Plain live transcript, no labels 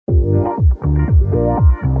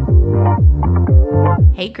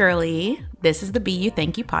Hey girly, this is the Be You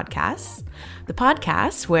Thank You podcast. The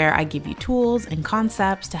podcast where I give you tools and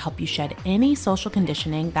concepts to help you shed any social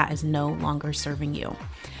conditioning that is no longer serving you.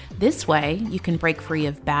 This way, you can break free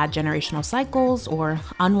of bad generational cycles or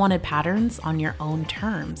unwanted patterns on your own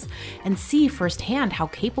terms and see firsthand how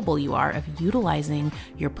capable you are of utilizing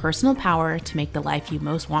your personal power to make the life you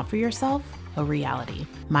most want for yourself a reality.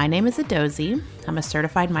 My name is Adozie. I'm a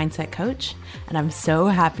certified mindset coach, and I'm so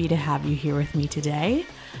happy to have you here with me today.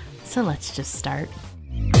 So let's just start.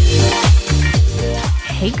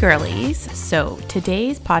 Hey girlies. So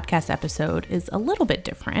today's podcast episode is a little bit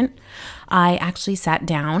different. I actually sat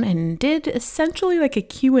down and did essentially like a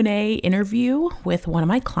Q&A interview with one of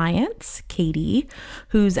my clients, Katie,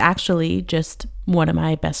 who's actually just one of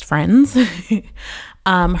my best friends.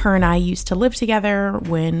 Her and I used to live together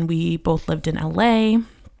when we both lived in LA.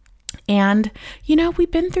 And, you know, we've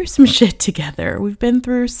been through some shit together. We've been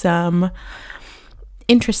through some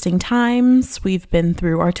interesting times. We've been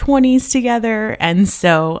through our 20s together. And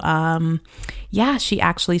so, she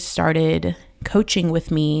actually started coaching with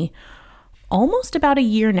me almost about a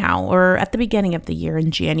year now, or at the beginning of the year in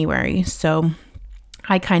January. So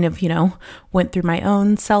I kind of, went through my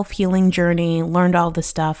own self-healing journey, learned all this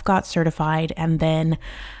stuff, got certified, and then,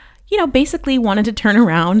 basically wanted to turn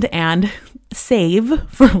around and save,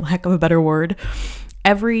 for lack of a better word,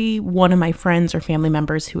 every one of my friends or family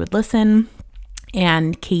members who would listen.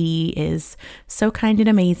 And Katie is so kind and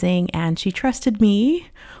amazing, and she trusted me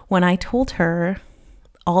when I told her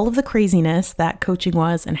all of the craziness that coaching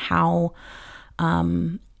was and how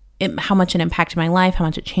much it impacted my life, how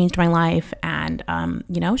much it changed my life. And,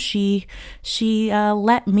 she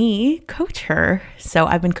let me coach her. So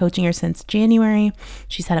I've been coaching her since January.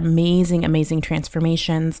 She's had amazing, amazing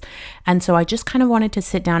transformations. And so I just kind of wanted to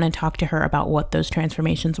sit down and talk to her about what those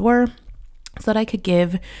transformations were, so that I could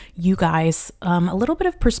give you guys a little bit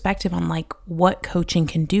of perspective on like what coaching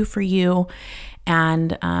can do for you.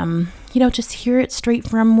 And, just hear it straight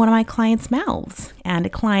from one of my clients' mouths, and a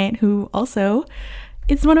client who also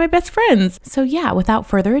is one of my best friends. So yeah, without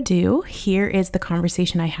further ado, here is the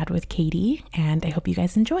conversation I had with Katie, and I hope you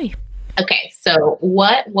guys enjoy. Okay, so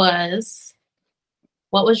what was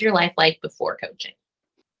your life like before coaching?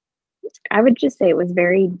 I would just say it was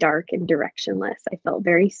very dark and directionless. I felt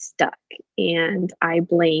very stuck, and I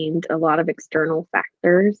blamed a lot of external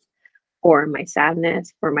factors for my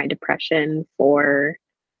sadness, for my depression, for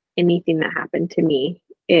anything that happened to me.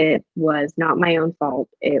 It was not my own fault.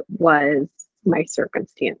 It was my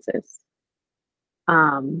circumstances.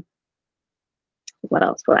 What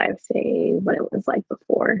else would I say what it was like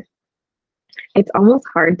before? It's almost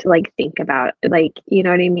hard to like think about, like, you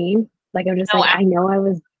know what I mean? Like, I'm just I know I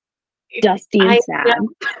was dusty and sad. That's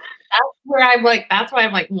why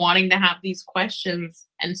I'm like wanting to have these questions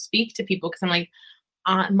and speak to people, because I'm like,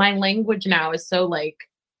 my language now is so like,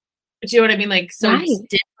 do you know what I mean? Like, so Right. It's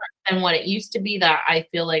different than what it used to be, that I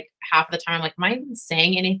feel like half the time, like, am I even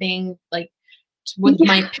saying anything? Like, would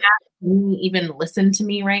my past me even listen to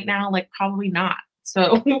me right now? Like, probably not.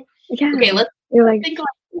 So, okay, let's think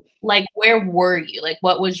like, where were you? Like,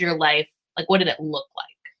 what was your life? Like, what did it look like?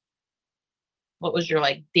 What was your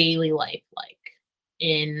like daily life like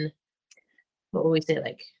in, what would we say,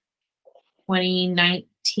 like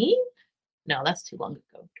 2019? No, that's too long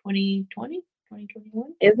ago. 2020,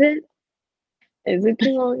 2021? Is it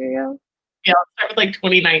too long ago? Yeah, let's start with like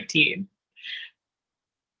 2019.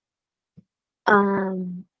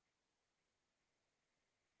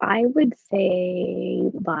 I would say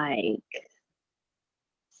like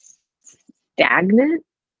stagnant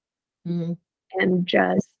and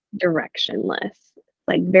just directionless.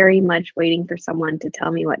 Like, very much waiting for someone to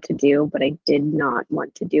tell me what to do, but I did not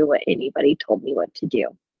want to do what anybody told me what to do.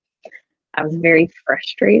 I was very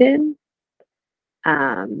frustrated.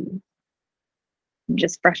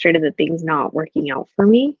 Just frustrated that things not working out for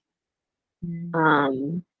me.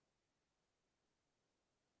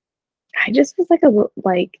 I just was like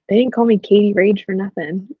they didn't call me Katie Rage for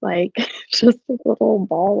nothing. Like, just a little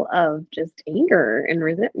ball of just anger and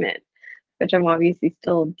resentment, which I'm obviously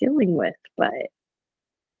still dealing with, but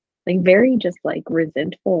like very just like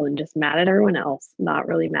resentful and just mad at everyone else, not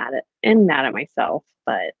really mad at myself.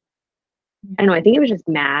 But I don't know, I think it was just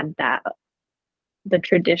mad that the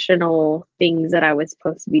traditional things that I was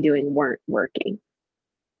supposed to be doing weren't working.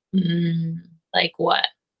 Like what?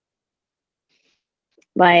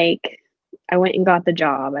 Like, I went and got the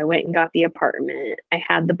job. I went and got the apartment. I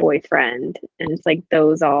had the boyfriend. And it's like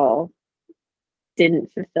those all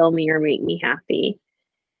didn't fulfill me or make me happy.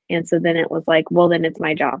 And so then it was like, well, then it's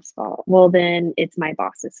my job's fault. Well, then it's my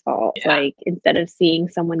boss's fault. Yeah. Like, instead of seeing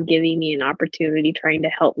someone giving me an opportunity, trying to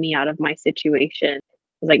help me out of my situation,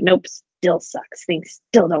 was like, nope, still sucks. Things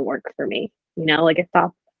still don't work for me. You know, like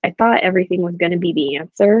I thought everything was going to be the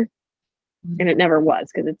answer, and it never was,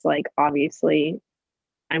 because it's like, obviously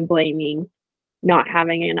I'm blaming not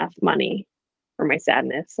having enough money for my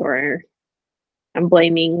sadness, or I'm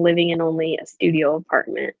blaming living in only a studio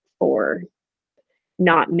apartment for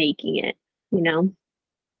not making it, you know?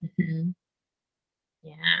 Mhm.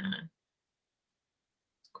 Yeah.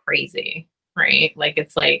 Crazy, right? Like,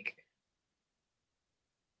 it's like,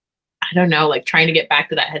 I don't know, like trying to get back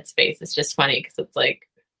to that headspace. It's just funny because it's like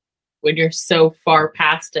when you're so far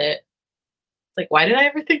past it, it's like, why did I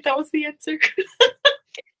ever think that was the answer?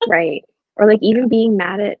 Right. Or like even being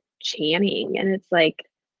mad at Channing, and it's like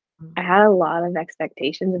I had a lot of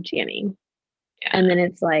expectations of Channing. And Yeah. then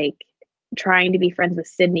it's like trying to be friends with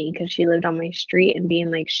Sydney because she lived on my street, and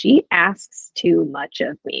being like, she asks too much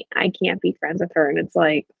of me. I can't be friends with her. And it's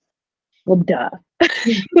like, well, duh.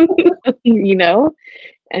 You know?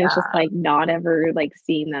 And it's just Yeah. like not ever like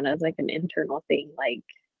seeing that as like an internal thing. Like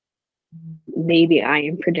maybe I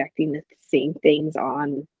am projecting the same things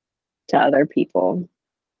on to other people.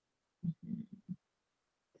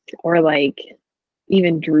 Or like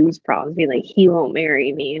even Drew's problems, be like, he won't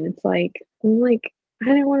marry me. And it's like, I'm like, I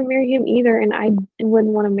didn't want to marry him either. And I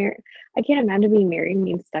wouldn't want to marry, I can't imagine being married and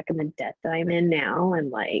being stuck in the debt that I'm in now,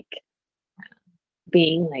 and like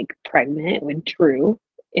being like pregnant with Drew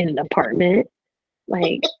in an apartment.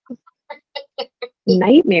 Like,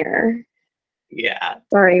 nightmare. Yeah.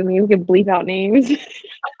 Sorry, maybe we could bleep out names.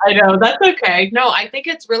 I know. That's okay. No, I think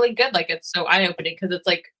it's really good. Like, it's so eye opening because it's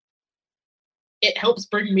like, it helps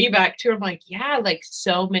bring me back to, I'm like, yeah, like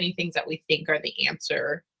so many things that we think are the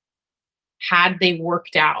answer, had they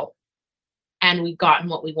worked out and we gotten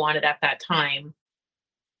what we wanted at that time,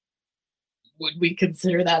 would we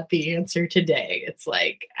consider that the answer today? It's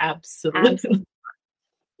like, absolutely. Absolutely,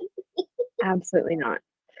 absolutely not.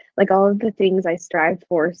 Like all of the things I strived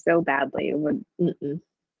for so badly would,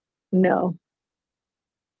 no.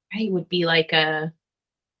 Right, would be like a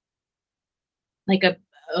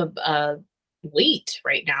weight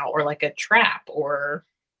right now, or like a trap, or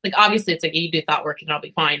like, obviously it's like you do thought work and I'll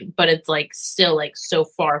be fine, but it's like still like so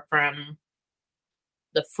far from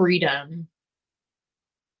the freedom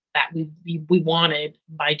that we wanted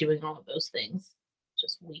by doing all of those things.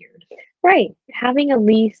 Just weird. Right. Having a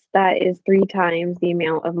lease that is 3 times the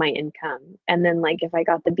amount of my income. And then like if I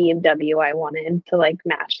got the BMW I wanted to like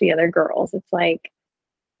match the other girls, it's like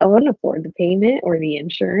I wouldn't afford the payment or the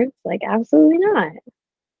insurance. Like absolutely not.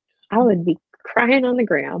 I would be crying on the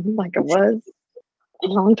ground like it was a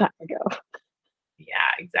long time ago.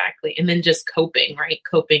 Yeah, exactly. And then just coping, right?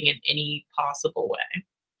 Coping in any possible way.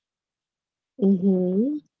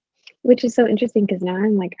 Hmm. Which is so interesting because now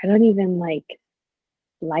I'm like, I don't even like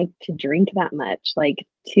to drink that much. Like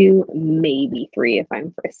 2, maybe 3 if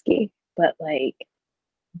I'm frisky. But like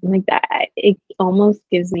that, it almost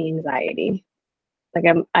gives me anxiety. Like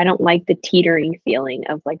I don't like the teetering feeling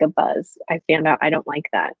of like a buzz. I found out I don't like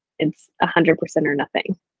that. It's 100% or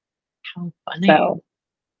nothing. How funny. So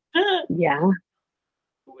Who yeah.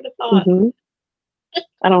 would have thought? Hmm.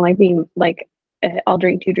 I don't like being like, I'll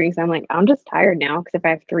drink 2 drinks. I'm like, I'm just tired now, because if I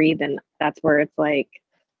have 3, then that's where it's like,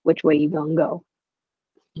 which way you gonna go?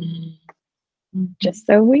 Mm-hmm. Just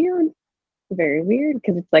so weird. Very weird,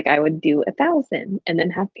 because it's like I would do 1,000 and then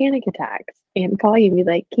have panic attacks and call you and be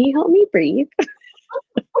like, can you help me breathe?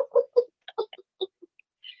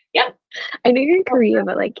 Yeah, I know you're in Korea,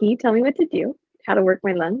 but like, can you tell me what to do? How to work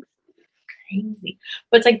my lungs? crazy.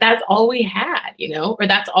 But it's like that's all we had, you know, or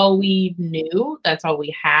that's all we knew. That's all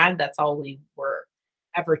we had. That's all we were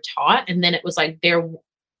ever taught. And then it was like there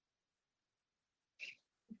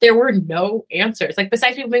were no answers. Like,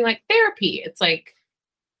 besides people being like therapy, it's like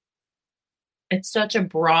it's such a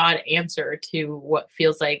broad answer to what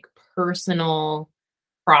feels like personal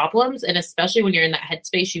problems. And especially when you're in that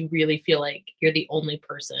headspace, you really feel like you're the only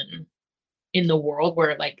person in the world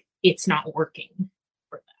where like it's not working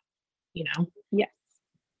for them, you know? Yes.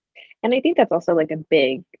 And I think that's also like a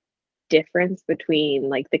big difference between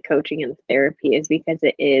like the coaching and the therapy, is because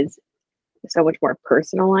it is so much more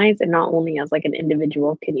personalized, and not only as like an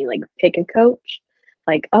individual can you like pick a coach,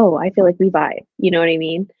 like, oh, I feel like we vibe. You know what I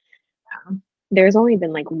mean? Yeah. There's only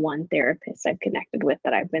been like one therapist I've connected with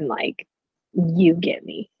that I've been like, you get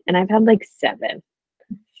me. And I've had like 7.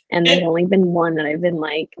 And there's only been one that I've been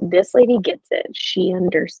like, this lady gets it. She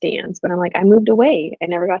understands. But I'm like, I moved away. I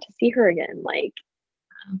never got to see her again. Like,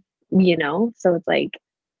 so it's like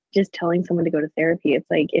just telling someone to go to therapy. It's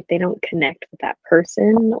like if they don't connect with that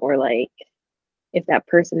person, or like if that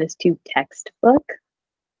person is too textbook,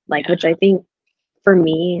 like, Yeah. which I think for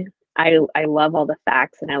me, I love all the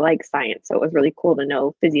facts and I like science, so it was really cool to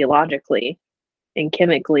know physiologically and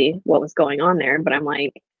chemically what was going on there. But I'm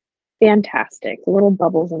like, fantastic. Little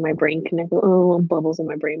bubbles in my brain connect. Oh, little bubbles in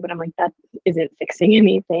my brain, but I'm like, that isn't fixing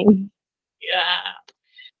anything. Yeah.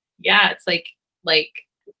 Yeah, it's like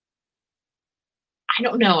I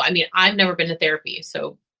don't know. I mean, I've never been to therapy,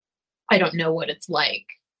 so I don't know what it's like.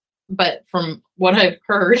 But from what I've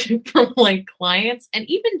heard from like clients and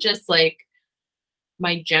even just like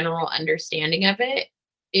my general understanding of it,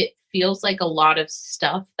 it feels like a lot of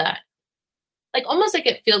stuff that like almost like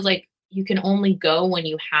it feels like you can only go when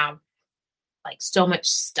you have like so much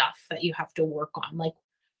stuff that you have to work on.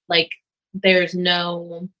 Like there's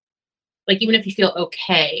no like even if you feel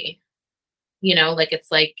okay, like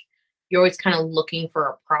it's like you're always kind of looking for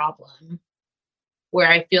a problem. Where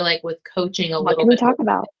I feel like with coaching a What little can we bit more, talk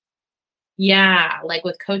about? yeah, like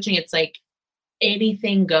with coaching, it's like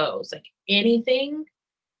anything goes, like anything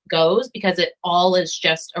goes because it all is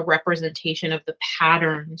just a representation of the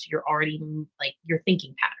patterns you're already like your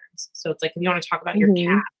thinking patterns. So it's like if you want to talk about your cat,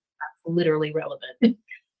 Hmm. that's literally relevant and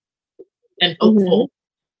Hmm. hopeful.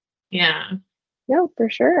 Yeah. No, for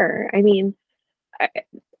sure. I mean, I,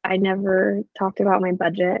 I never talked about my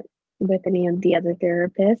budget with any of the other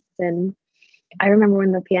therapists. And I remember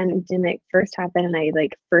when the pandemic first happened and I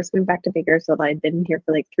like first went back to Bakersfield, I'd been here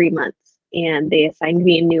for like 3 months and they assigned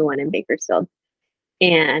me a new one in Bakersfield.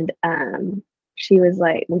 And she was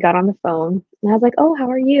like, we got on the phone and I was like, oh, how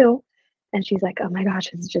are you? And she's like, oh my gosh,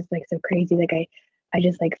 it's just like so crazy. Like I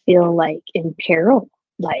just like feel like in peril.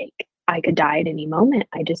 Like I could die at any moment.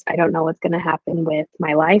 I don't know what's gonna happen with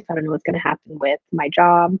my life. I don't know what's gonna happen with my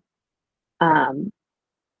job. Um,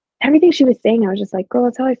 Everything she was saying, I was just like, girl,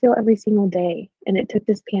 that's how I feel every single day. And it took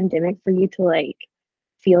this pandemic for you to like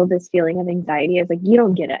feel this feeling of anxiety. I was like, you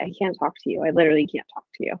don't get it. I can't talk to you. I literally can't talk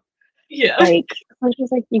to you. Yeah. Like, I was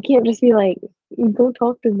just like, you can't just be like, go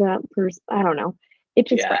talk to that person. I don't know. It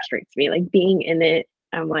just Yeah. frustrates me. Like being in it,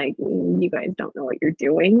 I'm like, you guys don't know what you're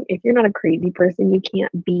doing. If you're not a crazy person, you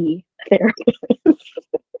can't be a therapist.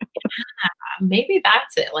 Maybe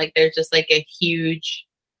that's it. Like there's just like a huge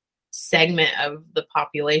segment of the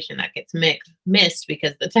population that gets missed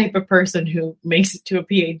because the type of person who makes it to a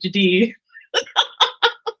PhD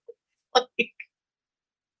like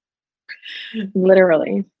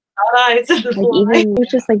Literally. eyes to the Like fly. even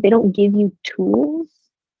it's just like they don't give you tools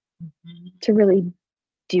Mhm. to really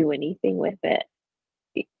do anything with it.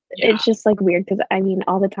 Yeah. It's just like weird because I mean,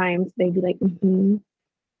 all the times they'd be like, mm-hmm,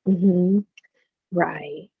 mm-hmm,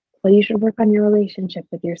 right. Well, you should work on your relationship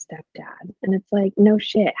with your stepdad. And it's like, no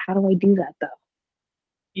shit. How do I do that though?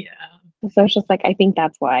 Yeah. So it's just like, I think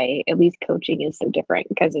that's why at least coaching is so different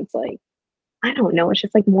because it's like, I don't know, it's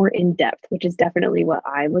just like more in depth, which is definitely what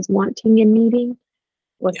I was wanting and needing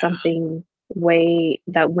was Yeah. something way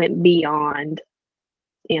that went beyond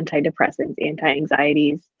antidepressants, anti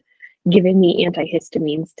anxieties, giving me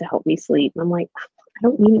antihistamines to help me sleep. And I'm like, I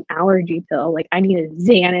don't need an allergy pill. Like, I need a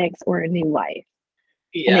Xanax or a new life.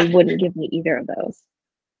 And they Yeah. wouldn't give me either of those.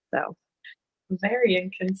 So, Very some of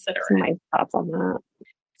inconsiderate. my thoughts on that.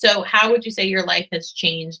 So how would you say your life has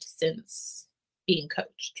changed since being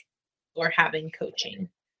coached or having coaching?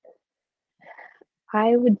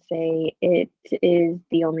 I would say it is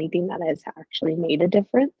the only thing that has actually made a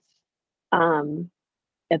difference. Um,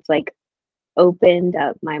 it's like opened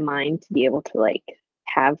up my mind to be able to like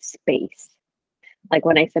have space. Like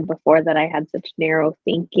when I said before that I had such narrow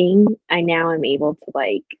thinking, I now am able to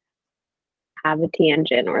like have a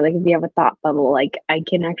tangent or like if you have a thought bubble, like I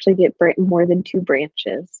can actually get more than two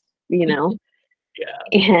branches, you know? Yeah.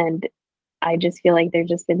 And I just feel like there's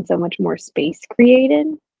just been so much more space created.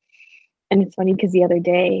 And it's funny because the other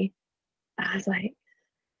day I was like,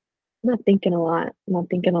 I'm not thinking a lot. I'm not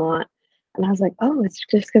thinking a lot. And I was like, oh, it's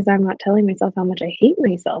just because I'm not telling myself how much I hate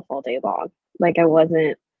myself all day long. Like I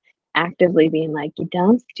wasn't actively being like, you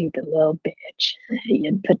dumb, stupid little bitch.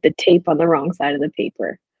 You put the tape on the wrong side of the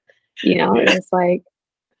paper. You know, it Yeah. was like,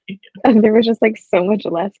 there was just like so much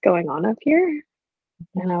less going on up here.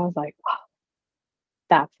 And I was like, wow,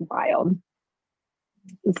 that's wild.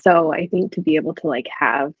 So I think to be able to like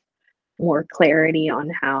have more clarity on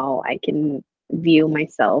how I can view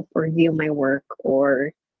myself or view my work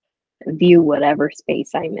or view whatever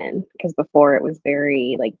space I'm in. Because before it was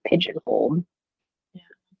very like pigeonholed Yeah.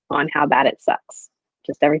 on how bad it sucks.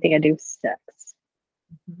 Just everything I do sucks.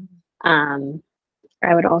 Mhm. Um,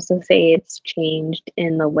 I would also say it's changed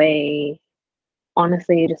in the way,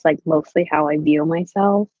 honestly, just like mostly how I view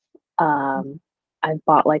myself. Um, I've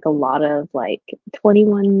bought like a lot of like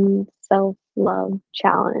 21 self love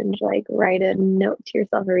challenge, like write a note to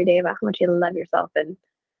yourself every day about how much you love yourself. And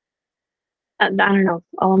I don't know,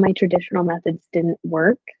 all of my traditional methods didn't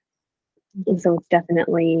work. And so it's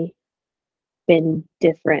definitely been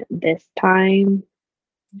different this time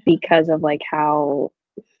because of like how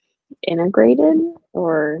integrated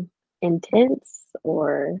or intense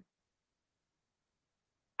or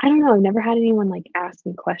I don't know, I've never had anyone like ask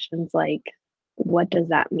me questions like, what does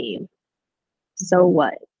that mean? So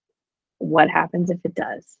what? What happens if it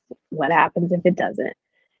does? What happens if it doesn't?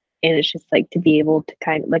 And it's just like to be able to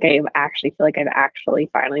kind of like I actually feel like I've actually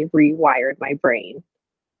finally rewired my brain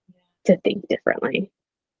to think differently,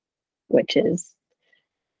 which is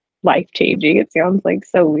life changing. It sounds like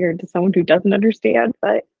so weird to someone who doesn't understand,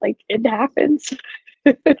 but like it happens.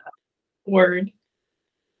 Word.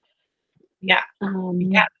 Yeah. Um,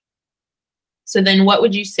 So then what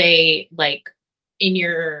would you say, like, in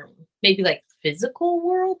your maybe like physical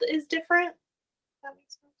world is different? That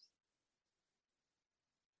makes sense.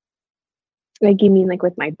 like you mean like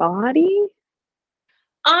with my body?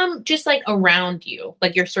 Just like around you,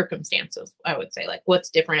 like your circumstances, I would say. Like,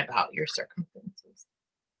 what's different about your circumstances?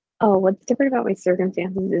 Oh, what's different about my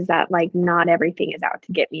circumstances is that like not everything is out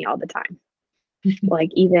to get me all the time.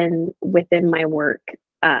 Like even within my work,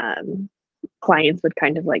 clients would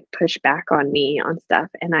kind of like push back on me on stuff,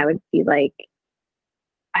 and I would be like,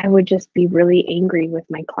 I would just be really angry with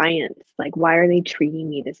my clients. Like, why are they treating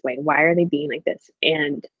me this way? Why are they being like this?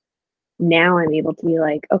 And now I'm able to be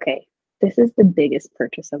like, okay, this is the biggest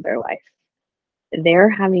purchase of their life. They're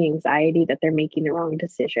having anxiety that they're making the wrong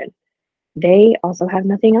decision. They also have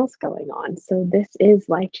nothing else going on. So this is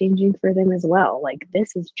life changing for them as well. Like,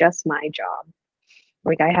 this is just my job.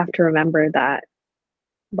 Like, I have to remember that,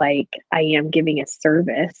 like, I am giving a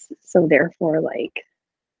service. So therefore, like,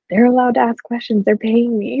 they're allowed to ask questions. They're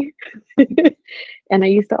paying me. And I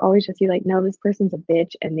used to always just be like, no, this person's a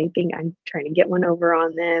bitch and they think I'm trying to get one over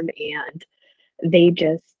on them. And they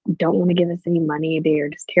just don't want to give us any money. They are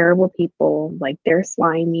just terrible people. Like they're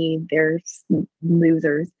slimy, they're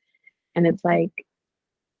losers. And it's like,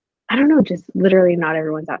 I don't know, just literally not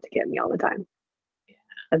everyone's out to get me all the time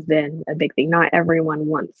has been a big thing. Not everyone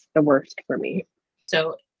wants the worst for me.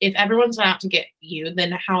 So if everyone's out to get you,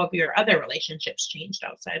 then how have your other relationships changed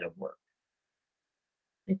outside of work,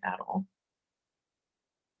 if at all?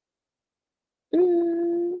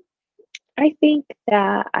 I think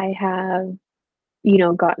that I have,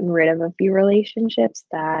 gotten rid of a few relationships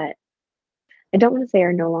that I don't want to say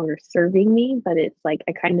are no longer serving me, but it's like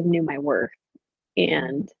I kind of knew my worth.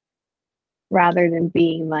 And rather than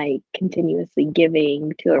being like continuously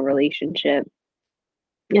giving to a relationship,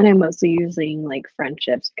 and I'm mostly using like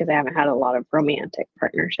friendships because I haven't had a lot of romantic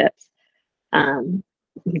partnerships. Um,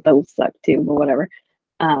 those suck too, but whatever.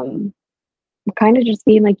 Um, kind of just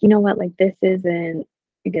being like, you know what, like this isn't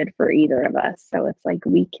good for either of us. So it's like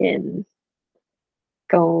we can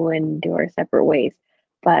go and do our separate ways.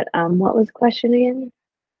 But what was the question again?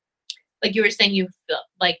 Like you were saying, you feel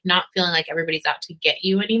like not feeling like everybody's out to get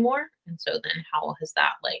you anymore. And so then how has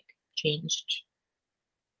that like changed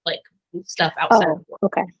like stuff outside of Oh, work?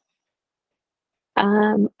 okay.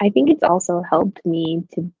 I think it's also helped me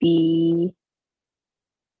to be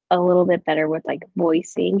a little bit better with like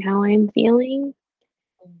voicing how I'm feeling.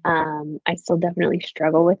 I still definitely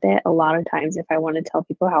struggle with it. A lot of times, if I want to tell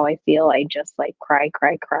people how I feel, I just like cry,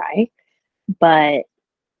 cry, cry. But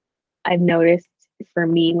I've noticed for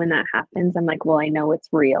me when that happens, I'm like, well, I know it's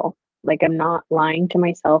real. Like, I'm not lying to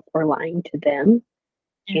myself or lying to them.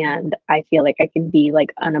 Yeah. And I feel like I can be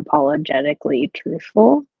like unapologetically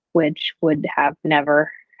truthful, which would have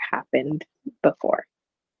never happened before.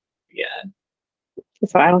 Yeah.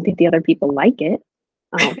 So I don't think the other people like it.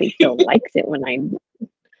 I don't think Phil likes it when I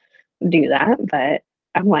do that, but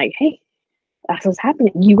I'm like, hey, that's what's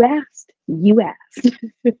happening. You asked. You asked.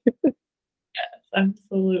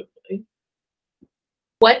 Absolutely.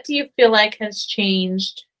 What do you feel like has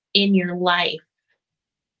changed in your life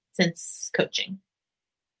since coaching?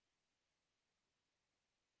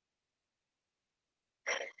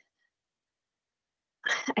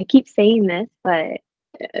 I keep saying this, but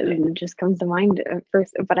it just comes to mind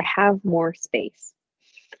first. But I have more space.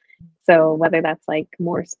 So whether that's like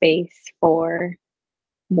more space for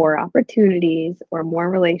more opportunities or more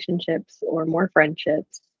relationships or more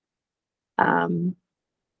friendships, um,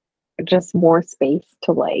 just more space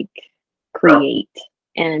to like create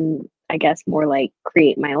and I guess more like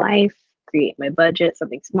create my life, create my budget,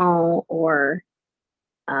 something small, or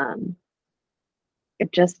um,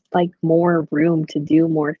 just like more room to do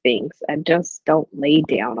more things. I just don't lay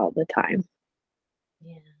down all the time.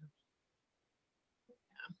 Yeah,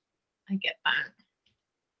 I get that.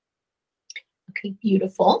 Okay,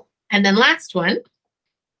 beautiful. And then last one.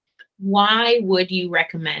 why would you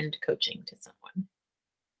recommend coaching to someone?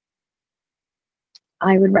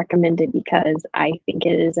 I would recommend it because I think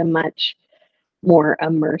it is a much more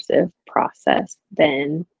immersive process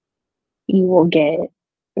than you will get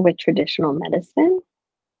with traditional medicine.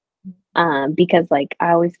 Because like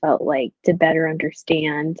I always felt like to better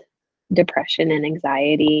understand depression and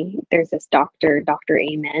anxiety, there's this doctor, Dr.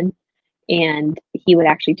 Amen, and he would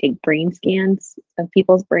actually take brain scans of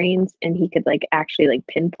people's brains and he could like actually like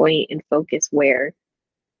pinpoint and focus where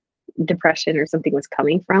depression or something was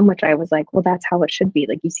coming from, which I was like, well, that's how it should be.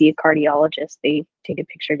 Like you see a cardiologist, they take a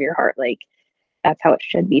picture of your heart, like that's how it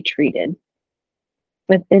should be treated.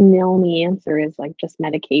 But then the only answer is like just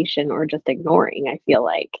medication or just ignoring, I feel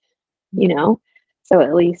like, you know? So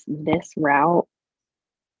at least this route,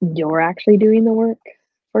 you're actually doing the work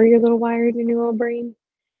for your little wired in your little brain.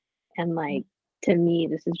 And like to me,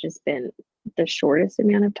 this has just been the shortest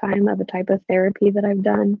amount of time of a type of therapy that I've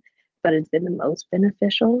done, but it's been the most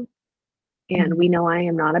beneficial. And we know I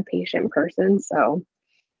am not a patient person, so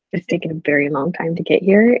it's taken a very long time to get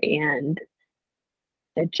here, and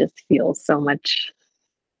it just feels so much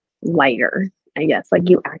lighter, I guess. Like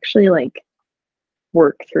you actually like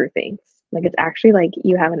work through things. Like it's actually like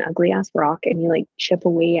you have an ugly ass rock and you like chip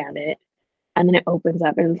away at it, and then it opens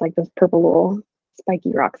up and it's like those purple little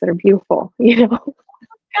spiky rocks that are beautiful, you know?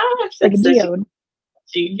 Gosh, Like a that's such geode.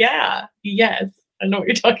 yeah. Yes. I know what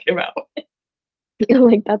you're talking about.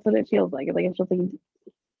 Like that's what it feels like. Like it's just like,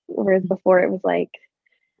 whereas before it was like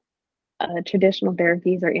traditional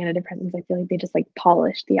therapies or antidepressants, I feel like they just like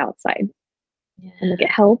polished the outside and like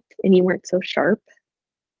it helped and you weren't so sharp,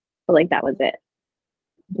 but like that was it.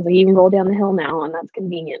 Like you can roll down the hill now and that's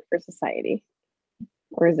convenient for society.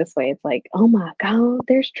 Whereas this way it's like, oh my God,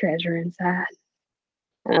 there's treasure inside.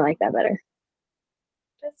 And I like that better.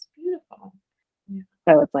 That's beautiful. Yeah.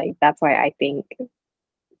 So it's like, that's why I think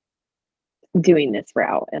doing this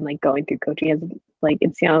route and like going through coaching is like,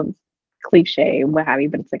 it sounds cliche, what have you,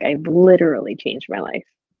 but it's like, I've literally changed my life.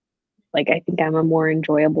 Like, I think I'm a more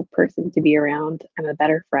enjoyable person to be around. I'm a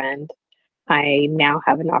better friend. I now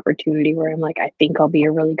have an opportunity where I'm like, I think I'll be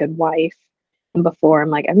a really good wife. And before, I'm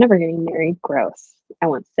like, I'm never getting married. Gross. I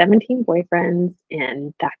want 17 boyfriends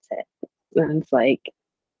and that's it. And it's like,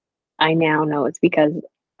 I now know it's because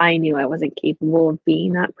I knew I wasn't capable of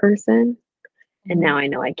being that person. And now I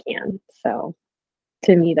know I can. So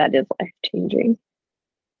to me, that is life changing.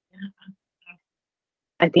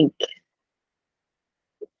 I think,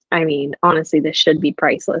 I mean, honestly, this should be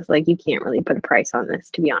priceless. Like, you can't really put a price on this,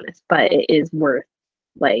 to be honest, but it is worth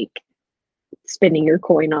like spending your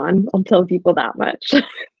coin on. I'll tell people that much.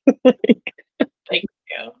 Thank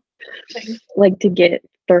you. Like, to get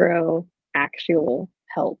thorough, actual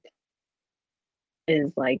help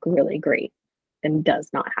is like really great and does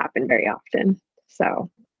not happen very often.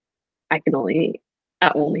 So I only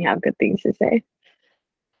have good things to say.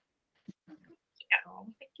 Oh,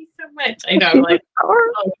 thank you so much. I know, like,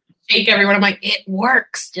 shake everyone. I'm like, it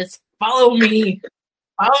works. Just follow me.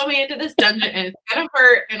 Follow me into this dungeon. And it's gonna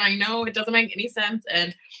hurt. And I know it doesn't make any sense.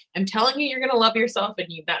 And I'm telling you, you're gonna love yourself.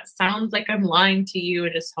 And that sounds like I'm lying to you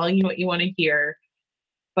and just telling you what you want to hear.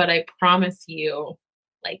 But I promise you,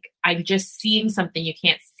 like, I'm just seeing something you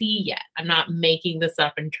can't see yet. I'm not making this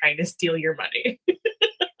up and trying to steal your money.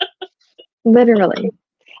 Literally.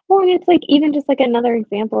 Well, and it's like even just like another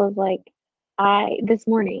example is like this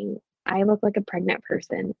morning I look like a pregnant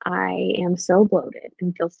person. I am so bloated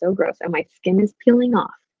and feel so gross and my skin is peeling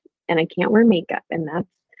off and I can't wear makeup and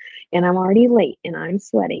I'm already late and I'm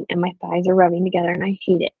sweating and my thighs are rubbing together and I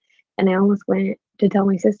hate it. And I almost went to tell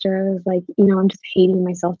my sister, I was like, I'm just hating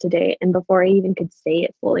myself today. And before I even could say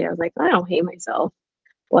it fully, I was like, I don't hate myself.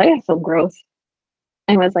 Well, I feel gross.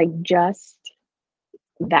 And I was like, just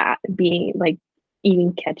that being like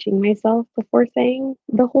even catching myself before saying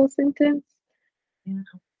the whole sentence. Yeah.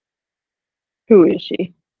 Who is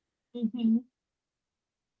she? Mm-hmm.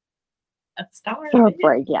 A star. So it's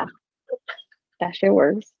like, yeah, that shit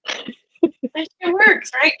works. That shit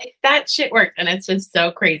works, right? That shit works. And it's just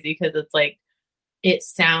so crazy because it's like, it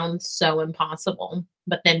sounds so impossible.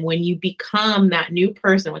 But then when you become that new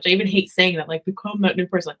person, which I even hate saying that, like, become that new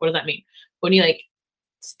person, like, what does that mean? When you like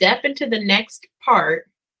step into the next part,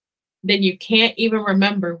 then you can't even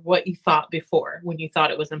remember what you thought before when you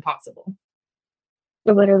thought it was impossible.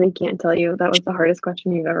 I literally can't tell you. That was the hardest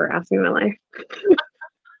question you've ever asked me in my life.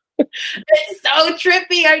 It's so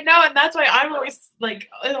trippy, I know. And that's why I'm always like,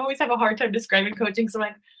 I always have a hard time describing coaching. So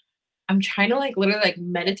like, I'm trying to like literally like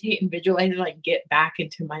meditate and visualize and like get back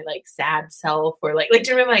into my like sad self or like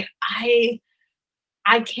to remember like I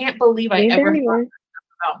can't believe I ever thought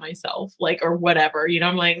about myself, like, or whatever,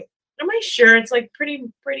 I'm like, Am I sure? It's like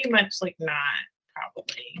pretty much like not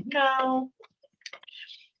probably. No,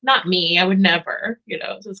 not me. I would never,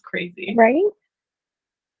 it's just crazy. Right?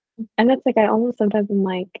 And it's like I almost sometimes am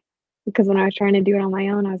like, because when I was trying to do it on my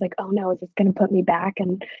own, I was like, oh no, is this gonna put me back?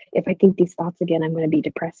 And if I think these thoughts again, I'm gonna be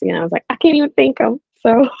depressed again. I was like, I can't even think them.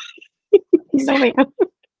 So no, ma'am.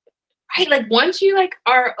 Right, like once you like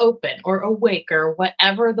are open or awake or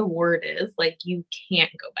whatever the word is, like you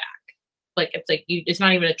can't go back. Like it's like it's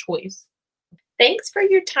not even a choice. Thanks for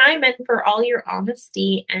your time and for all your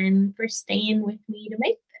honesty and for staying with me to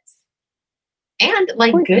make this. And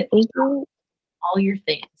like good Thank you. All your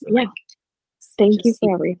things. Yeah. Thank you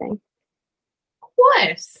for everything. Of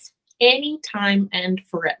course. Anytime and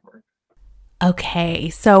forever. Okay,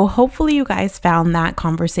 so hopefully you guys found that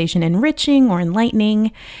conversation enriching or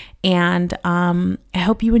enlightening, and I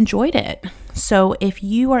hope you enjoyed it. So if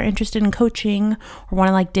you are interested in coaching or want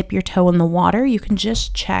to like dip your toe in the water, you can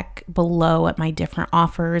just check below at my different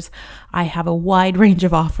offers. I have a wide range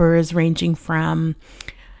of offers ranging from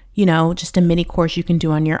just a mini course you can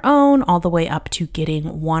do on your own, all the way up to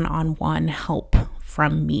getting one-on-one help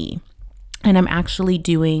from me. And I'm actually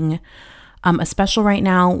doing a special right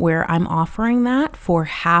now where I'm offering that for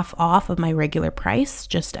half off of my regular price,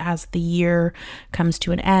 just as the year comes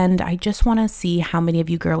to an end. I just want to see how many of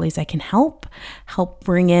you girlies I can help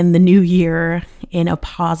bring in the new year in a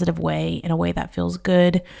positive way, in a way that feels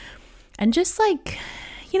good. And just like,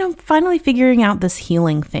 finally figuring out this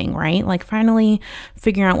healing thing, right? Like finally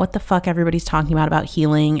figuring out what the fuck everybody's talking about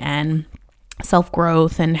healing and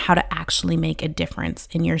self-growth and how to actually make a difference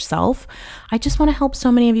in yourself. I just want to help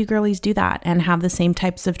so many of you girlies do that and have the same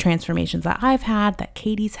types of transformations that I've had, that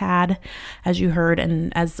Katie's had, as you heard,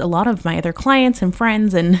 and as a lot of my other clients and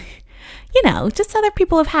friends and, just other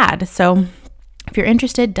people have had. So if you're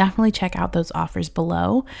interested, definitely check out those offers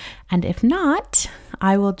below. And if not,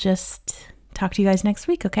 I will just talk to you guys next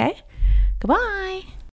week, okay? Goodbye.